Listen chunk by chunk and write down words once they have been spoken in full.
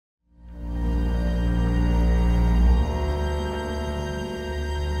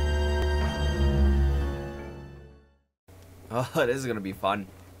Oh, this is gonna be fun.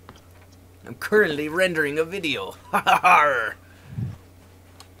 I'm currently rendering a video.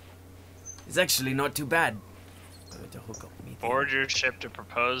 It's actually not too bad. To hook up me. Board your ship to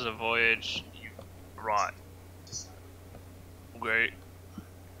propose a voyage you brought. Great.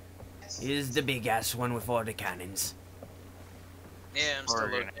 Is the big ass one with all the cannons. Yeah, I'm still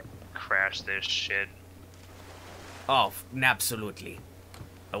We're looking. gonna crash this shit. Oh, absolutely.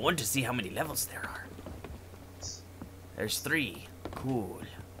 I want to see how many levels there are. There's 3. Cool.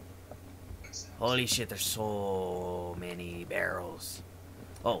 Holy shit, there's so many barrels.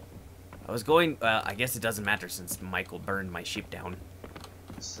 Oh, I was going, I guess it doesn't matter since Michael burned my ship down.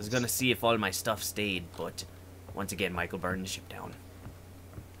 I was gonna see if all my stuff stayed, but once again, Michael burned the ship down.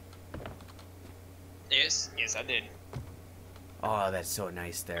 Yes, I did. Oh, that's so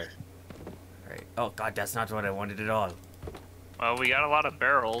nice there. Alright. Oh god, that's not what I wanted at all. Well, we got a lot of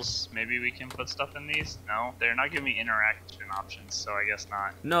barrels. Maybe we can put stuff in these? No, they're not giving me interaction options, so I guess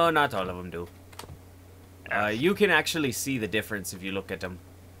not. No, not all of them do. You can actually see the difference if you look at them.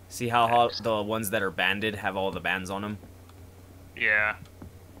 See how all the ones that are banded have all the bands on them? Yeah.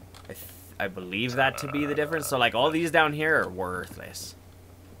 I believe that to be the difference. So, like, all these down here are worthless.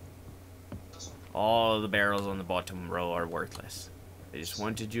 All the barrels on the bottom row are worthless. I just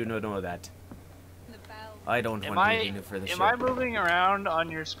wanted you to know that. I don't want anything for the ship. Am I moving around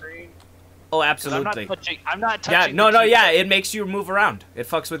on your screen? Oh, absolutely. I'm not touching. Yeah, no, yeah, it makes you move around. It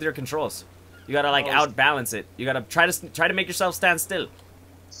fucks with your controls. You gotta, like, outbalance it. You gotta try to make yourself stand still.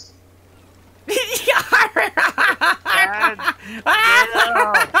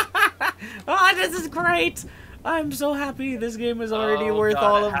 Oh, this is great! I'm so happy. This game is already worth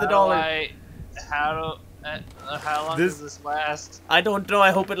all of the dollar. How long does this last? I don't know.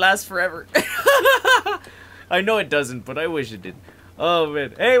 I hope it lasts forever. I know it doesn't, but I wish it did. Oh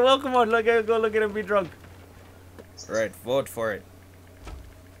man! Hey, welcome on! Go look at him be drunk. Right, vote for it.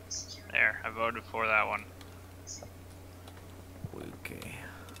 There, I voted for that one. Okay.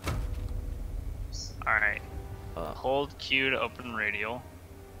 Alright. Hold Q to open radial.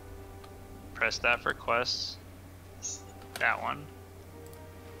 Press that for quests. That one.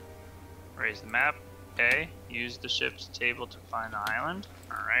 Raise the map. A. Use the ship's table to find the island.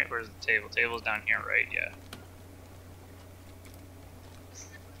 Alright, where's the table? Table's down here, right? Yeah.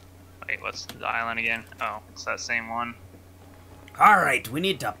 Wait, what's the island again? Oh, it's that same one. Alright, we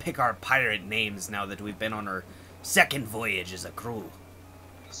need to pick our pirate names now that we've been on our second voyage as a crew.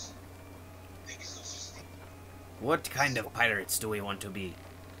 What kind of pirates do we want to be?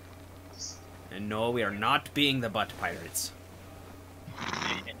 And no, we are not being the butt pirates.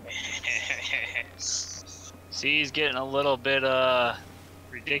 See, he's getting a little bit,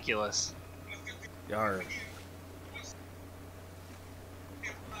 ridiculous. Yarr.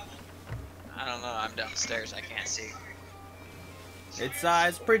 I don't know, I'm downstairs, I can't see.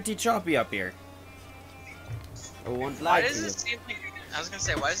 It's pretty choppy up here. I won't lie Why to does you. it seem like, I was gonna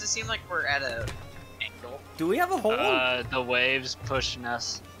say, why does it seem like we're at a angle? Do we have a hole? The waves pushing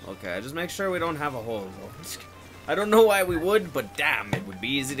us. Okay, just make sure we don't have a hole. I don't know why we would, but damn, it would be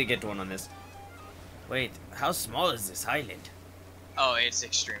easy to get one on this. Wait, how small is this island? Oh, it's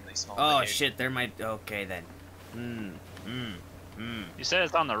extremely small. Oh shit, there might... Okay then. You said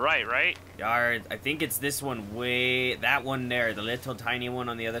it's on the right? Yard, I think it's this one that one there, the little tiny one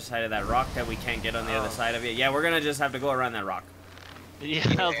on the other side of that rock that we can't get on the other side of it. Yeah, we're gonna just have to go around that rock. Yeah,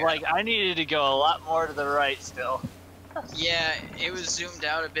 I was like, I needed to go a lot more to the right still. Yeah, it was zoomed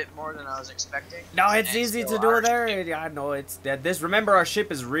out a bit more than I was expecting. No, it's easy to do there. Yeah, no, it's this. Remember, our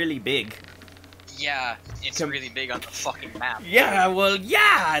ship is really big. Yeah, it's really big on the fucking map. Yeah, well,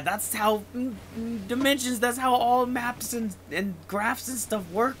 yeah, that's how dimensions. That's how all maps and graphs and stuff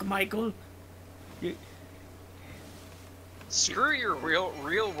work, Michael. Screw your real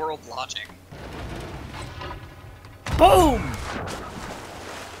world logic. Boom!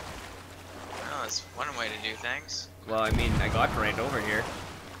 Oh, that's one way to do things. Well, I mean, I got right over here.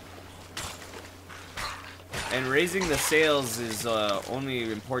 And raising the sails is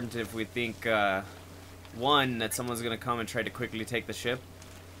only important if we think, one, that someone's gonna come and try to quickly take the ship.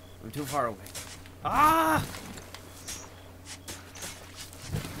 I'm too far away. Ah!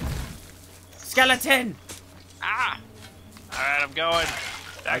 Skeleton! Ah! Alright, I'm going.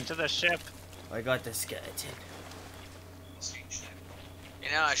 Back to the ship. I got the skeleton. You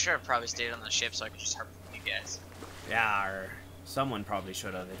know, I should have probably stayed on the ship so I could just harpoon you guys. Yeah, or someone probably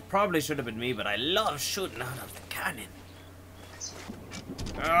should have. It probably should have been me, but I love shooting out of the cannon.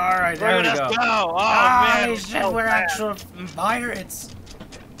 Alright, there we go. Oh, man. Shit, we're actual pirates.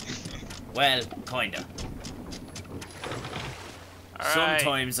 Well, kinda. All right.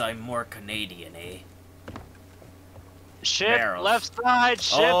 Sometimes I'm more Canadian, eh? Ship barrels. left side.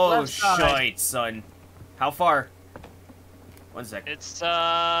 Ship Oh, left side. shite, son. How far? 1 sec. It's It's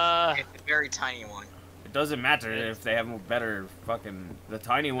a very tiny one. It doesn't matter if they have better fucking. The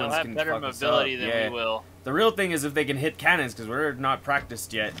tiny they'll ones have can better fuck us mobility up. than Yeah. we will. The real thing is if they can hit cannons, because we're not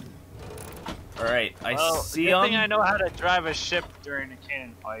practiced yet. All right, I see good thing them. I know how to drive a ship during a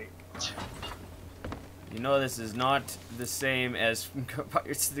cannon fight. You know this is not the same as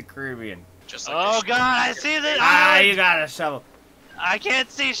Pirates of the Caribbean. Just like Oh the god, I see this. Ah, you got a shovel. I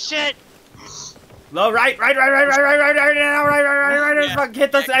can't see shit. Low, right, fuck,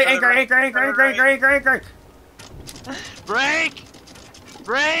 hit the anchor. Brake!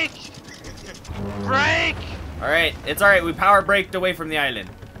 Brake! Brake! All right, it's all right. We power braked away from the island.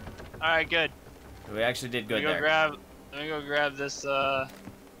 All right, good. We actually did good Let me there. go grab this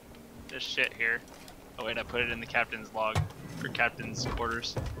this shit here. Oh wait, I put it in the captain's log for captain's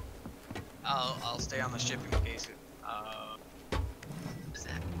quarters. I'll stay on the ship in case. What is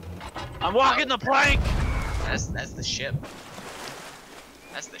that? I'm walking the plank. That's the ship.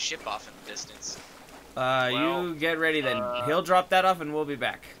 That's the ship off in the distance. You get ready then. He'll drop that off and we'll be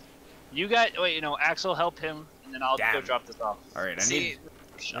back. You got wait, you know, Axel, help him, and then I'll go Damn. drop this off. All right, See,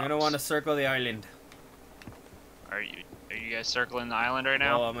 I'm gonna want to circle the island. Are you guys circling the island right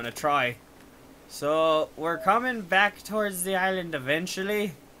now? Oh, I'm gonna try. So we're coming back towards the island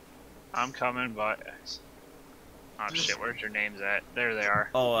eventually. I'm coming, but oh shit, where's your names at? There they are.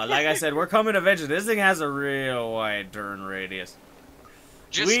 Oh, like I said, we're coming eventually. This thing has a real wide turn radius.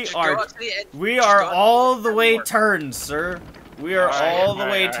 just Go go out to the edge. We Just are go out to all the the way edge. turned, sir. We are all the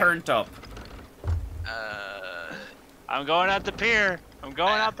way turned up. I'm going out the pier. I'm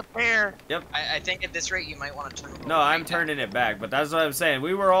going out the pier. I think at this rate you might want to turn. No, I'm turning it back, but that's what I'm saying.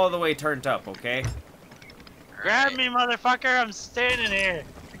 We were all the way turned up, okay? Grab me, motherfucker! I'm standing here.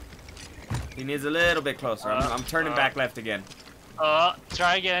 He needs a little bit closer. I'm turning back left again.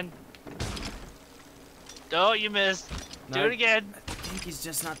 Try again. Oh, you missed. Do it again. I think he's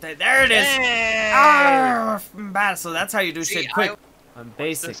just not there. There it is. Hey! Ah, bad. So that's how you do See, shit quick. I'm What's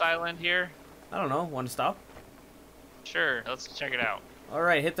basic. this island here? I don't know. Want to stop? Sure, let's check it out. All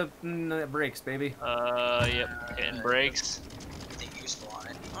right, hit the brakes, baby. Yep, hitting brakes. Anything useful on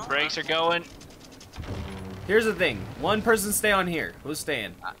it. Brakes are going. Here's the thing. One person stay on here. Who's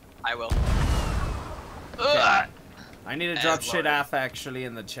staying? I will. Ugh. I need to drop shit off actually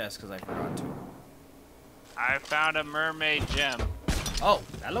in the chest because I forgot to. I found a mermaid gem. Oh,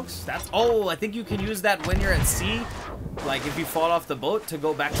 that's. Oh, I think you can use that when you're at sea. Like if you fall off the boat to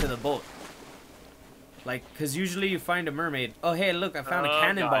go back to the boat. Like, cause usually you find a mermaid. Oh, hey, look, I found a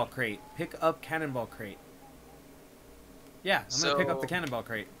cannonball crate. Pick up cannonball crate. Yeah, I'm gonna pick up the cannonball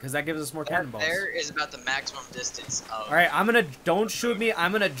crate because that gives us more cannonballs. There is about the maximum distance of. All right, don't shoot me.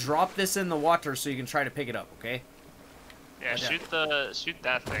 I'm gonna drop this in the water so you can try to pick it up. Okay? Yeah, shoot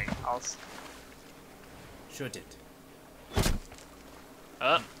that thing. Shoot it.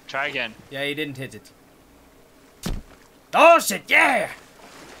 Try again. Yeah, you didn't hit it. Oh shit! Yeah.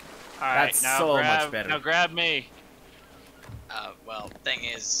 All right, That's now so grab, much better. Now grab me. Well, thing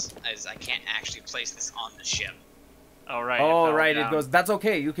is I can't actually place this on the ship. Oh right. Oh right, it goes. That's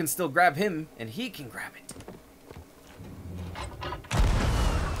okay. You can still grab him, and he can grab it.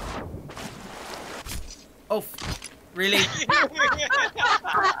 Oh, really?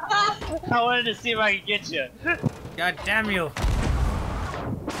 I wanted to see if I could get you. God damn you!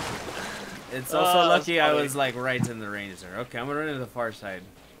 It's also lucky I funny. was like right in the range there. Okay, I'm gonna run to the far side.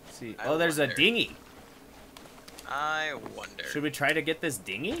 Let's see. I Oh, there's a wonder. dinghy. I wonder. Should we try to get this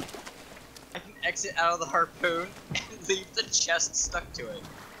dinghy? I can exit out of the harpoon and leave the chest stuck to it.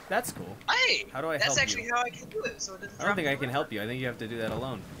 That's cool. Hey! How do I That's help actually you? how I can do it, so it doesn't I don't think I can help you. I think you have to do that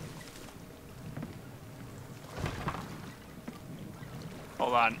alone.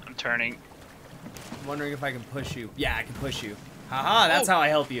 Hold on, I'm turning. I'm wondering if I can push you. Yeah, I can push you. Haha, that's how I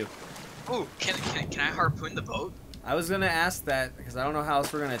help you. Ooh, can I harpoon the boat? I was gonna ask that because I don't know how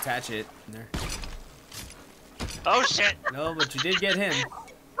else we're gonna attach it. There. Oh shit! No, but you did get him.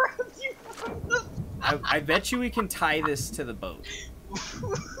 I bet you we can tie this to the boat.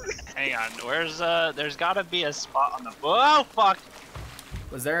 Hang on, there's gotta be a spot on the boat. Oh fuck!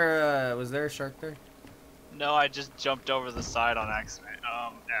 Was there a shark there? No, I just jumped over the side on accident.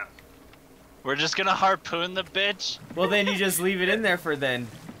 Yeah. We're just gonna harpoon the bitch. Well, then you just leave it in there for then.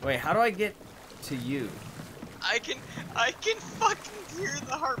 Wait, how do I get to you? I can fucking hear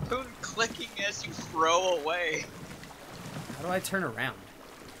the harpoon clicking as you throw away. How do I turn around?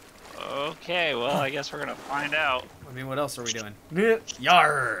 Okay, well, I guess we're gonna find out. I mean, what else are we doing?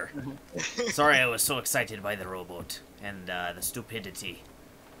 Yar! Sorry, I was so excited by the rowboat and the stupidity.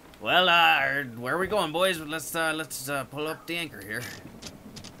 Well, where are we going, boys? Let's pull up the anchor here.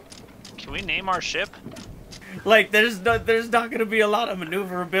 Can we name our ship? Like, there's not gonna be a lot of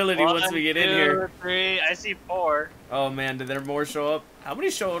maneuverability once we get in here. 1, 2, 3. I see 4. Oh man, did there more show up? How many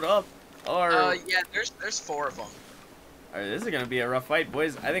showed up? Or yeah, there's 4 of them. Alright, this is gonna be a rough fight,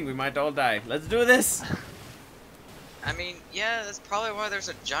 boys. I think we might all die. Let's do this. I mean, yeah, that's probably why there's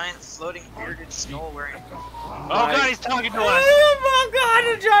a giant floating bearded skull wearing. Oh god, he's talking to us! Oh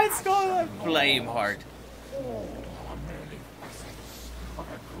god, a giant skull! Flame heart.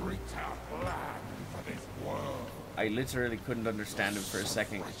 I literally couldn't understand him for a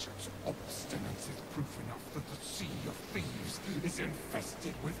second. Obstinance is proof enough that the Sea of Thieves is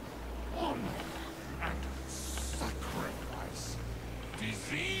infested with honor and sacrifice.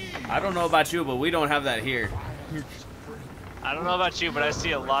 Disease. I don't know about you, but we don't have that here. I don't know about you, but I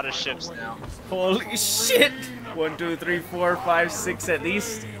see a lot of ships now. Holy shit! 1, 2, 3, 4, 5, 6 at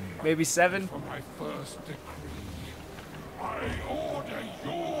least. Maybe 7. For my first decree, I order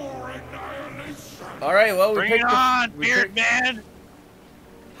your annihilation. Alright, well, we Bring picked it on, we beard picked- man!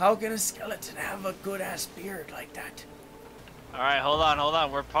 How can a skeleton have a good ass beard like that? Alright, hold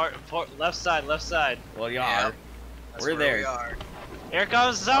on. We're left side. Well, you Yeah. are. That's We're where there. we are. Here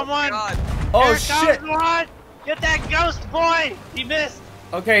comes someone! God. Oh Here shit! comes one! Get that ghost boy! He missed!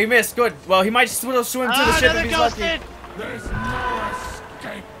 Okay, he missed. Good. Well, he might still swim to the ship if Another he's ghost lucky. in! There's no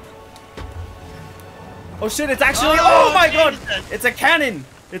escape. Oh shit! It's actually. Oh, Oh, my god! Jesus. It's a cannon.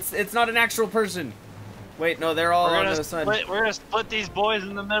 It's not an actual person. Wait, no, they're all on the side. We're gonna split these boys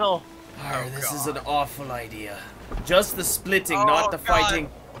in the middle. Oh, Oh, this is God. an awful idea. Just the splitting, Oh, not the God. fighting.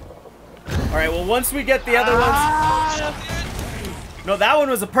 All right. Well, once we get the other ones. Ah! No, that one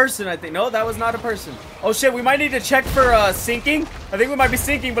was a person, I think. No, that was not a person. Oh shit, we might need to check for sinking. I think we might be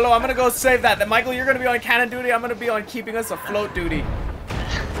sinking below. I'm gonna go save that. Then Michael, you're gonna be on cannon duty. I'm gonna be on keeping us afloat duty.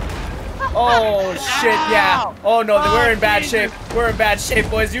 Oh shit, yeah. Oh no, we're in bad shape. We're in bad shape,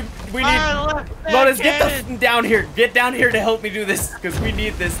 boys. We need. Lotus, get the f down here. Get down here to help me do this, because we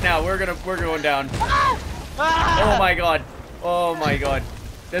need this now. We're going down. Oh my god. Oh my god.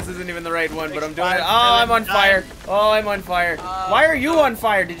 This isn't even the right one, but I'm doing it. Oh, I'm on fire. Oh, I'm on fire. Why are you on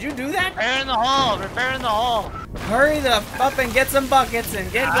fire? Did you do that? Repairing the hull. Hurry the f up and get some buckets and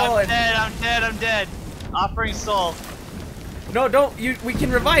get going. I'm dead. Offering soul. No, don't. We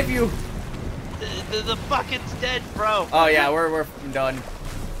can revive you. The bucket's dead, bro. Oh yeah, we're done.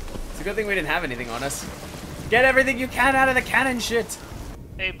 It's a good thing we didn't have anything on us. Get everything you can out of the cannon shit.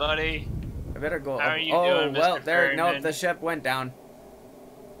 Hey, buddy. I better go. How are you oh doing, well, Mr. there. No, Ferryman? the ship went down.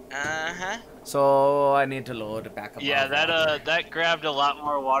 Uh-huh. So I need to load back up. Yeah, all water. that grabbed a lot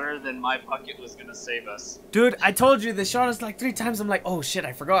more water than my bucket was gonna save us. Dude, I told you, they shot us like 3 times. I'm like, oh shit,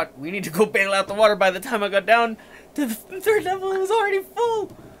 I forgot. We need to go bail out the water. By the time I got down to the 3rd level, it was already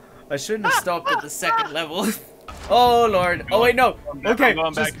full. I shouldn't have stopped at the 2nd level. Oh lord. Oh wait, no. Okay, I'm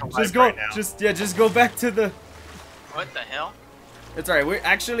going back to just life go. right now. Just go back to the. What the hell? It's alright. We're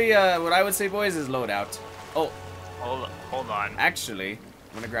actually, what I would say, boys, is load out. Oh, Hold on. actually,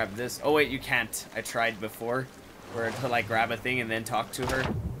 I'm gonna grab this. Oh wait, you can't. I tried before, where to like grab a thing and then talk to her.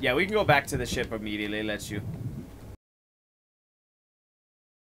 Yeah, we can go back to the ship immediately. Let you.